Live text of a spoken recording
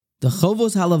The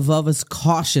Chovos HaLevavos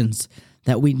cautions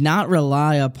that we not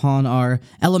rely upon our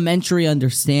elementary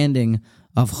understanding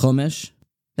of Chumash,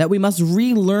 that we must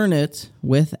relearn it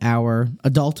with our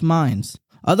adult minds.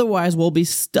 Otherwise, we'll be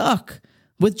stuck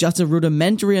with just a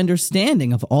rudimentary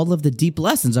understanding of all of the deep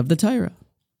lessons of the Torah.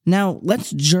 Now,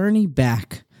 let's journey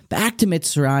back to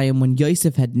Mitzrayim when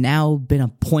Yosef had now been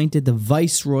appointed the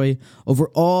viceroy over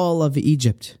all of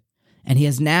Egypt. And he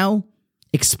has now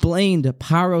explained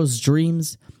Paro's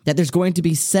dreams that there's going to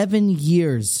be 7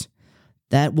 years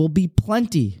that will be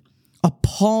plenty, a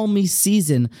palmy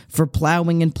season for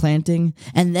plowing and planting,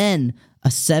 and then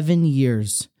a 7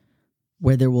 years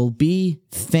where there will be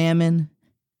famine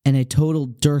and a total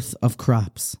dearth of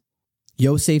crops.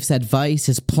 Yosef's advice,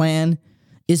 his plan,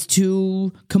 is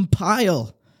to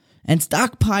compile and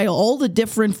stockpile all the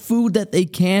different food that they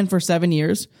can for 7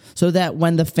 years so that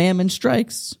when the famine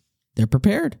strikes, they're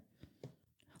prepared.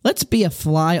 Let's be a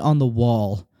fly on the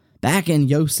wall back in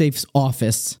Yosef's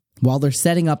office while they're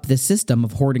setting up this system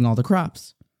of hoarding all the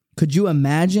crops. Could you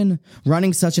imagine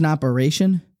running such an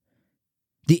operation?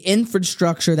 The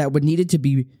infrastructure that would needed to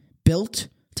be built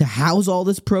to house all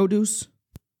this produce?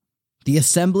 The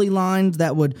assembly lines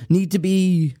that would need to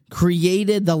be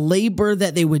created, the labor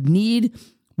that they would need?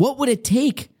 What would it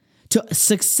take to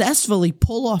successfully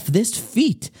pull off this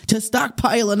feat, to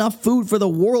stockpile enough food for the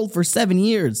world for 7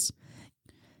 years?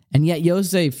 And yet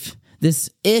Yosef, this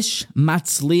ish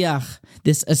matzliach,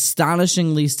 this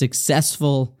astonishingly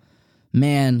successful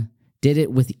man, did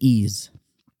it with ease.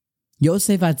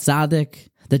 Yosef HaTzadik,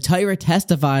 the Torah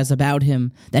testifies about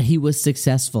him that he was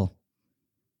successful.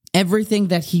 Everything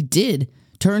that he did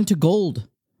turned to gold.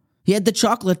 He had the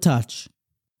chocolate touch.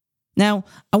 Now,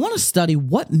 I want to study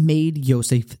what made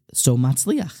Yosef so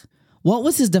matzliach. What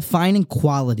was his defining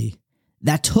quality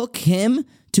that took him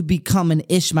to become an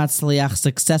ish matzliach,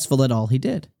 successful at all he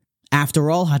did? After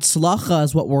all, hatzlacha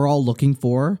is what we're all looking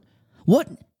for. What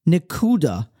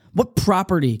nekuda, what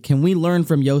property can we learn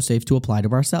from Yosef to apply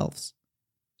to ourselves?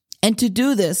 And to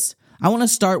do this, I want to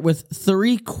start with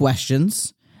 3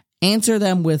 questions, answer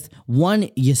them with one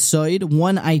yesod,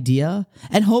 one idea,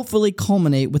 and hopefully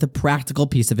culminate with a practical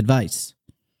piece of advice.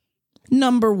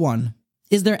 Number 1,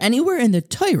 is there anywhere in the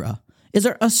Torah, is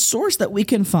there a source that we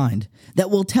can find that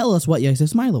will tell us what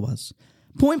Yosef's Mila was?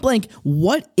 Point blank,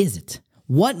 what is it?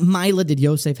 What Mila did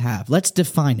Yosef have? Let's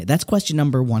define it. That's question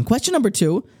number 1. Question number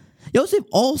 2, Yosef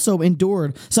also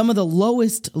endured some of the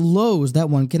lowest lows that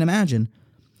one can imagine.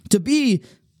 To be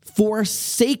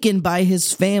forsaken by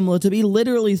his family, to be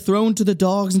literally thrown to the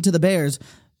dogs and to the bears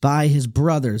by his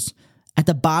brothers, at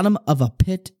the bottom of a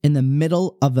pit in the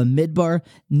middle of a midbar,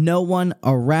 no one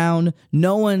around,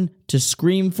 no one to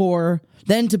scream for,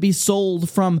 then to be sold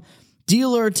from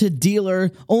dealer to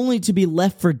dealer, only to be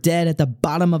left for dead at the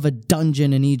bottom of a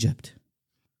dungeon in Egypt.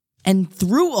 And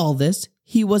through all this,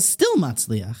 he was still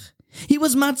matzliach. He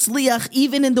was matzliach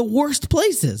even in the worst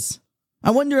places.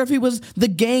 I wonder if he was the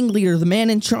gang leader, the man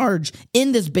in charge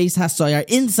in this Beis HaSoyar,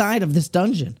 inside of this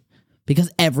dungeon. Because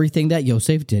everything that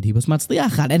Yosef did, he was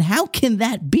matzliach at. And how can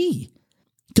that be?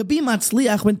 To be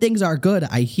matzliach when things are good,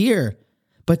 I hear.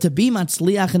 But to be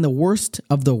matzliach in the worst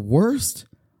of the worst?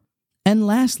 And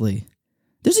lastly,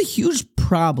 there's a huge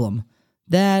problem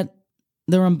that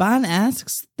the Ramban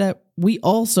asks that we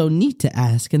also need to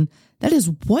ask. And that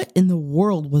is, what in the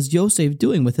world was Yosef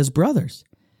doing with his brothers?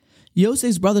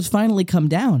 Yosef's brothers finally come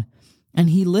down, and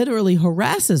he literally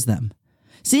harasses them,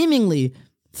 seemingly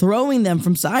throwing them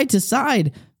from side to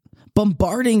side,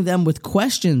 bombarding them with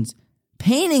questions,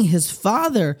 paining his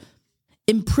father,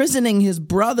 imprisoning his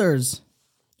brothers,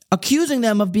 accusing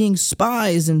them of being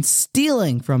spies and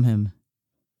stealing from him.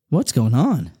 What's going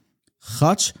on?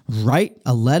 Chach, write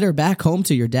a letter back home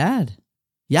to your dad.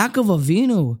 Yaakov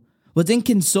Avinu was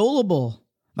inconsolable.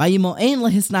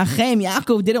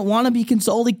 Yaakov didn't want to be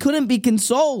consoled. He couldn't be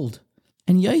consoled.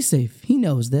 And Yosef, he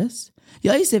knows this.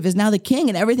 Yosef is now the king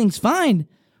and everything's fine.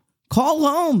 Call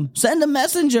home. Send a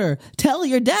messenger. Tell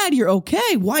your dad you're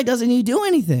okay. Why doesn't he do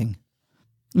anything?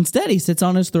 Instead, he sits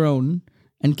on his throne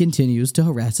and continues to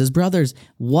harass his brothers.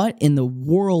 What in the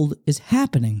world is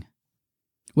happening?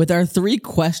 With our 3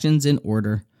 questions in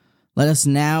order, let us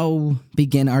now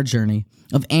begin our journey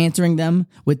of answering them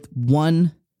with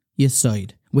one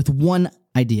yesod, with one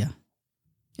idea.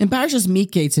 In Parshas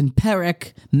Mekeitz, in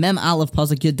Perek Mem Aleph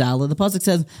Pasuk Yudala, the pasuk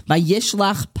says,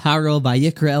 "Vayishlach Paro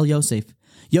vayikra el Yosef."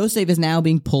 Yosef is now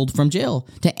being pulled from jail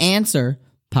to answer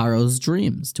Paro's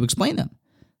dreams, to explain them.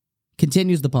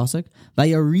 Continues the pasuk,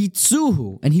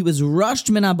 Vayaritzuhu, and he was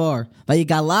rushed minabar.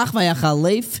 Vayigalach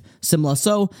vayachalef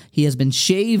simlaso. He has been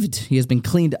shaved. He has been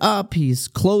cleaned up. His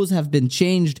clothes have been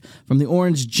changed from the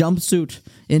orange jumpsuit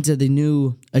into the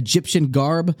new Egyptian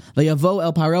garb. Vayavo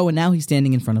el Paro, and now he's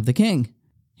standing in front of the king.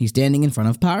 He's standing in front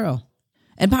of Paro.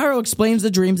 And Paro explains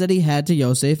the dreams that he had to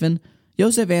Yosef, and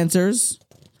Yosef answers,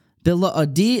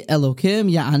 Bila'adi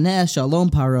Elokim Ya'aneh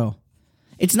Shalom Paro.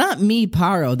 It's not me,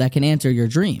 Paro, that can answer your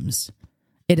dreams.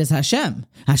 It is Hashem.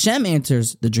 Hashem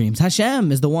answers the dreams.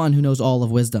 Hashem is the one who knows all of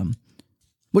wisdom.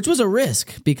 Which was a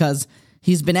risk, because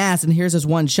he's been asked, and here's his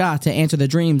one shot to answer the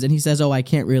dreams, and he says, I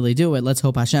can't really do it. Let's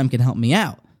hope Hashem can help me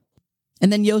out.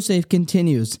 And then Yosef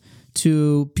continues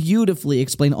to beautifully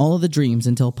explain all of the dreams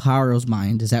until Paro's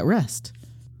mind is at rest.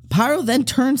 Paro then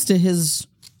turns to his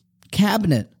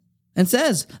cabinet and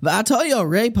says, V'atoyo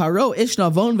rei Paro ish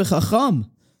navon v'chacham.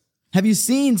 Have you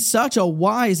seen such a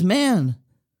wise man?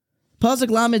 Pasuk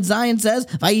Lamed Zayin says,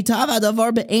 Vayitav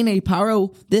hadavar be'enei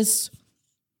Paro. This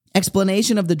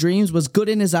explanation of the dreams was good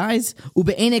in his eyes.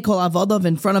 Ube'enei kol avodav,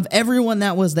 in front of everyone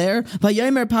that was there.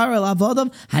 Vayomer Paro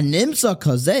avodav, hanimsa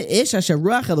kazeh ish asher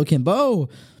ruach Elokim bo.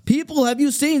 People, have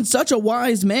you seen such a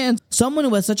wise man? Someone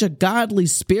who has such a godly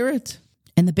spirit?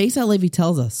 And the Beis HaLevi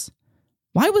tells us,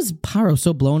 why was Paro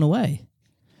so blown away?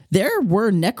 There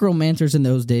were necromancers in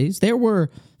those days. There were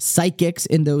psychics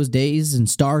in those days and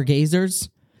stargazers.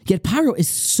 Yet Paro is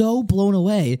so blown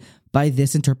away by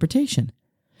this interpretation.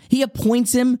 He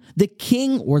appoints him the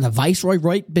king or the viceroy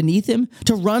right beneath him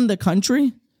to run the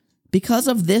country because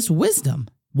of this wisdom.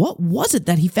 What was it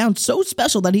that he found so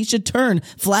special that he should turn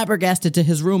flabbergasted to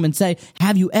his room and say,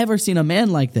 have you ever seen a man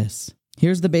like this?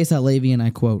 Here's the Beis HaLevi, and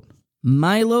I quote,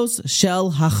 Milos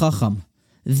shel hachacham,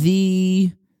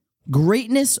 the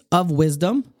greatness of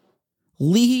wisdom,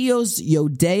 lihios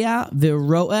yodea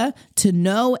v'roeh, to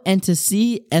know and to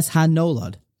see es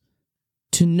hanolad,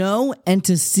 to know and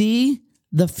to see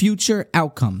the future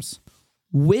outcomes.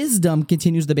 Wisdom,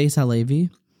 continues the Beis HaLevi,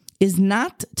 is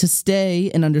not to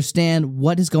stay and understand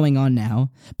what is going on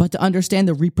now, but to understand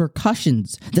the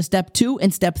repercussions, the step 2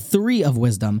 and step 3 of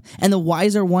wisdom. And the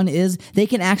wiser one is they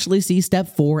can actually see step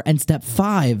 4 and step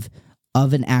 5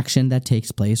 of an action that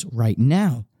takes place right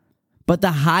now. But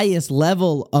the highest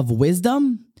level of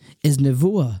wisdom is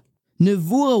nevuah.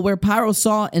 Nevuah, where Paro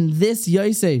saw in this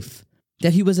Yosef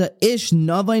that he was a ish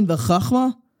navain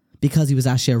v'chachma because he was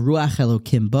asher ruach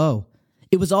Elokim bo.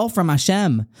 It was all from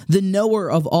Hashem, the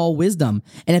knower of all wisdom.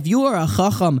 And if you are a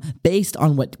chacham based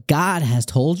on what God has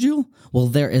told you, well,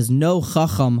 there is no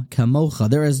chacham kamocha.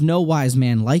 There is no wise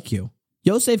man like you.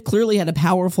 Yosef clearly had a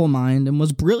powerful mind and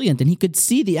was brilliant, and he could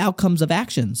see the outcomes of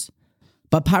actions.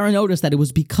 But Paro noticed that it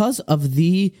was because of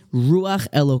the Ruach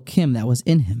Elokim that was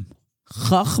in him.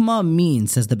 Chachma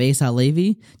means, says the Beis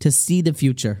HaLevi, to see the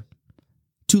future,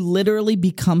 to literally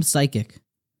become psychic.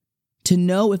 To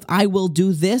know if I will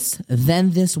do this,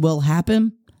 then this will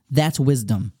happen, that's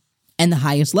wisdom. And the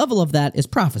highest level of that is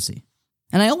prophecy.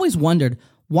 And I always wondered,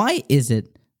 why is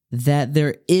it that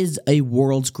there is a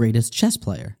world's greatest chess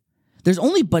player? There's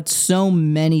only but so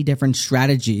many different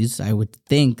strategies, I would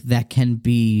think, that can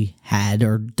be had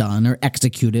or done or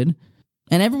executed.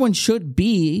 And everyone should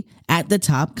be at the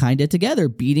top kind of together,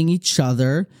 beating each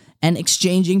other and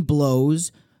exchanging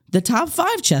blows. The top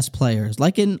 5 chess players,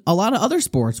 like in a lot of other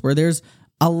sports where there's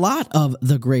a lot of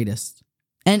the greatest.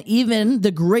 And even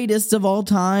the greatest of all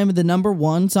time, the number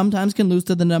 1, sometimes can lose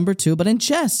to the number 2. But in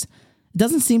chess, it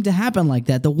doesn't seem to happen like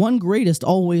that. The one greatest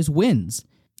always wins.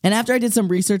 And after I did some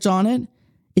research on it,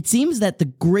 it seems that the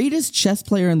greatest chess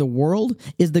player in the world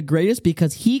is the greatest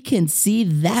because he can see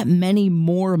that many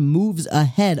more moves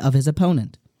ahead of his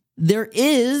opponent. There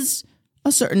is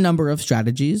a certain number of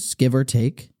strategies, give or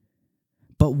take.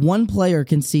 But one player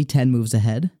can see 10 moves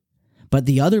ahead, but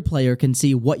the other player can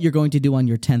see what you're going to do on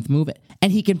your 10th move,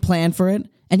 and he can plan for it,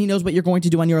 and he knows what you're going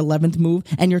to do on your 11th move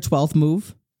and your 12th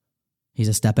move. He's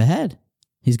a step ahead.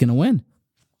 He's going to win.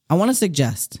 I want to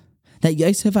suggest that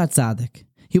Yosef HaTzadik,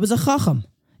 he was a chacham,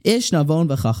 ish navon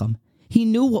v'chacham. He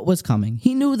knew what was coming.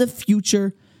 He knew the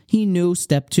future. He knew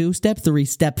step 2, step 3,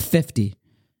 step 50.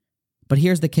 But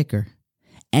here's the kicker.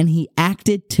 And he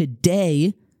acted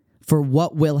today for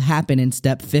what will happen in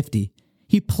step 50.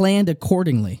 He planned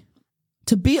accordingly.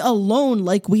 To be alone,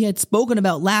 like we had spoken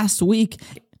about last week,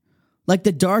 like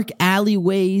the dark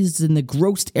alleyways and the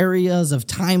gross areas of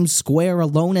Times Square,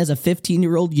 alone as a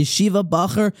 15-year-old yeshiva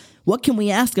bacher, what can we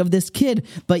ask of this kid?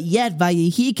 But yet,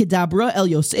 Vayehi Kedabra El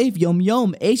Yosef Yom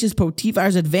Yom, Ashes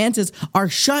Potiphar's advances are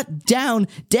shut down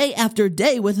day after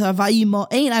day with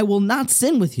Vayima'ain, I will not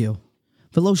sin with you.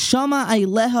 V'lo Shama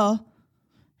Aileha,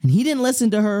 and he didn't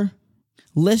listen to her.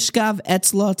 lishkav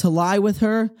etzla, to lie with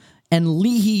her, and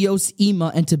lihiyos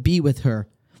ima, and to be with her.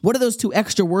 What are those two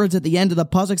extra words at the end of the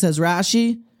pasuk, says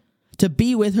Rashi? To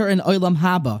be with her in Olam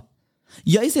Haba.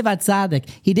 Yosef HaTzadik,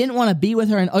 he didn't want to be with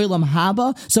her in Olam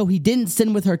Haba, so he didn't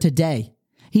sin with her today.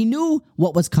 He knew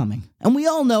what was coming, and we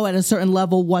all know at a certain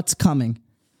level what's coming.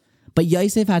 But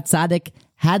Yosef HaTzadik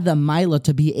had the milah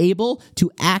to be able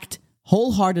to act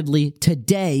wholeheartedly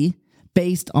today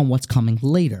based on what's coming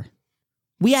later.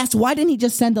 We asked, why didn't he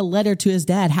just send a letter to his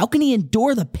dad? How can he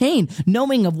endure the pain,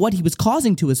 knowing of what he was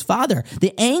causing to his father,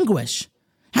 the anguish?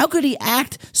 How could he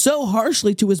act so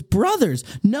harshly to his brothers,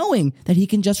 knowing that he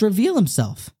can just reveal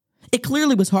himself? It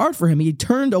clearly was hard for him. He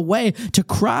turned away to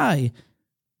cry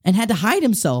and had to hide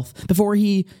himself before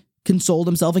he consoled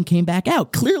himself and came back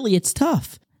out. Clearly it's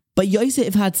tough. But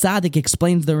Yosef HaTzadik,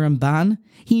 explains the Ramban,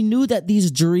 he knew that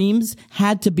these dreams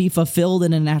had to be fulfilled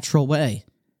in a natural way.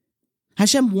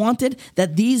 Hashem wanted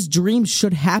that these dreams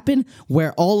should happen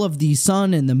where all of the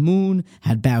sun and the moon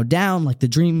had bowed down like the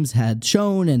dreams had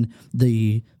shown, and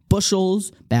the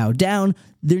bushels bowed down.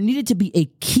 There needed to be a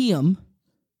kiyum,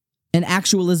 an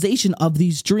actualization of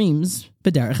these dreams,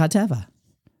 b'derech hateva.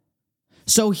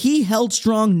 So he held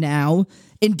strong now,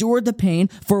 endured the pain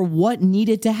for what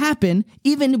needed to happen,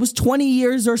 even it was 20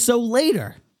 years or so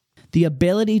later. The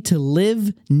ability to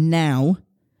live now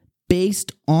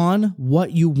based on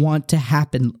what you want to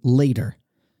happen later.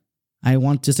 I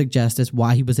want to suggest is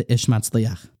why he was an Ish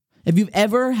Matzliach. If you've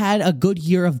ever had a good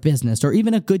year of business, or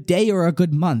even a good day or a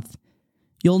good month,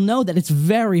 you'll know that it's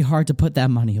very hard to put that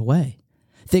money away.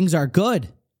 Things are good.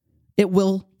 It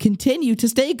will continue to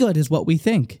stay good is what we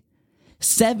think.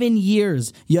 7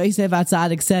 years, Yosef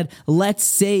HaTzadik said, let's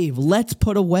save, let's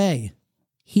put away.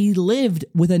 He lived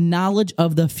with a knowledge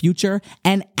of the future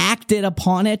and acted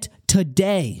upon it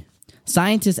today.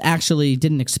 Scientists actually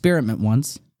did an experiment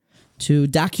once to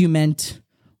document,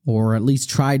 or at least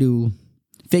try to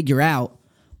figure out,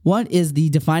 what is the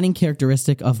defining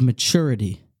characteristic of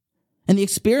maturity. And the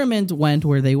experiment went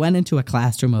where they went into a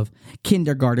classroom of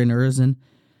kindergarteners, and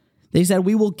they said,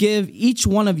 we will give each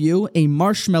one of you a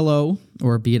marshmallow,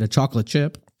 or be it a chocolate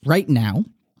chip, right now.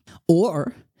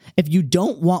 Or if you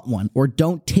don't want one or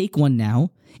don't take one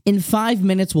now, in 5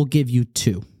 minutes we'll give you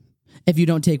 2. If you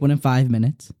don't take one in 5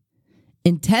 minutes,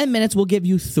 in 10 minutes we'll give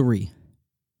you 3.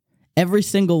 Every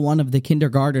single one of the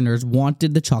kindergarteners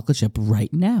wanted the chocolate chip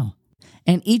right now.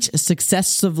 And each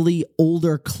successively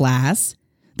older class,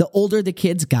 the older the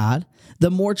kids got, the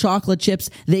more chocolate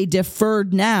chips they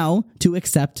deferred now to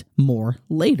accept more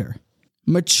later.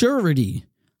 Maturity,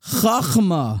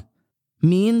 chachma,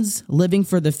 means living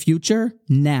for the future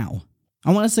now.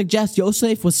 I want to suggest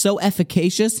Yosef was so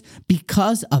efficacious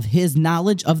because of his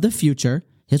knowledge of the future,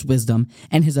 his wisdom,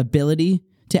 and his ability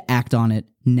to act on it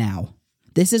now.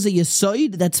 This is a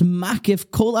yesoid that's makif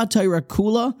kol ha-Torah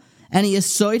kula, and a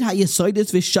yesoid ha-yesoid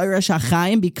is v'shayrash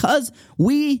ha-chaim, because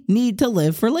we need to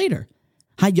live for later.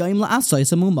 Hayom la'asos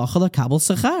ha'mumachal ha'kabel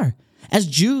sechar. As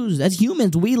Jews, as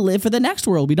humans, we live for the next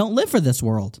world. We don't live for this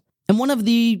world. And one of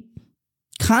the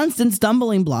constant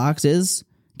stumbling blocks is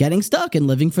getting stuck and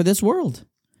living for this world.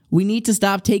 We need to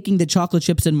stop taking the chocolate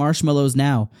chips and marshmallows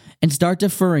now and start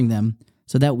deferring them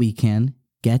so that we can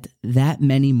get that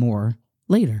many more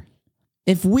later.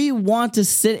 If we want to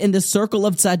sit in the circle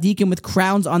of tzaddikim with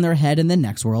crowns on their head in the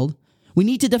next world, we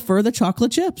need to defer the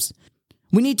chocolate chips.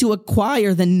 We need to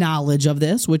acquire the knowledge of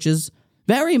this, which is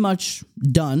very much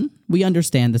done. We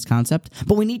understand this concept,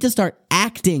 but we need to start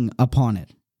acting upon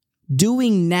it.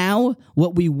 Doing now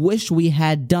what we wish we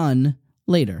had done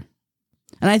later.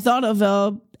 And I thought of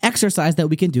an exercise that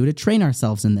we can do to train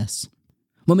ourselves in this.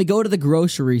 When we go to the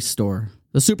grocery store,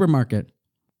 the supermarket,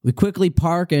 we quickly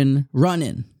park and run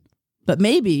in. But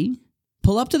maybe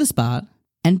pull up to the spot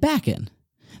and back in.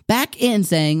 Back in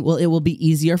saying, well, it will be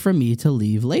easier for me to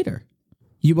leave later.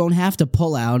 You won't have to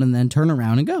pull out and then turn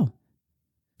around and go.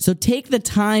 So take the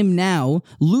time now,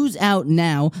 lose out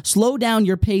now, slow down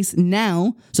your pace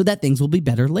now so that things will be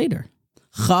better later.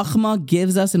 Chachma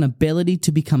gives us an ability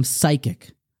to become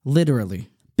psychic, literally.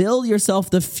 Build yourself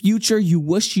the future you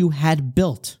wish you had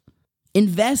built.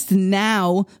 Invest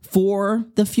now for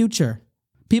the future.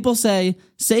 People say,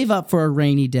 save up for a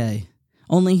rainy day.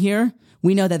 Only here,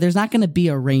 we know that there's not going to be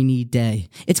a rainy day.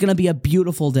 It's going to be a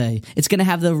beautiful day. It's going to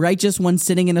have the righteous ones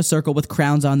sitting in a circle with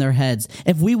crowns on their heads.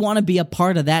 If we want to be a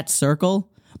part of that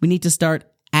circle, we need to start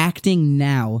acting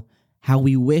now how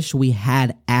we wish we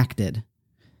had acted.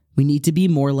 We need to be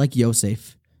more like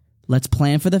Yosef. Let's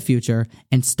plan for the future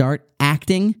and start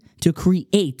acting to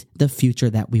create the future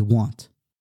that we want.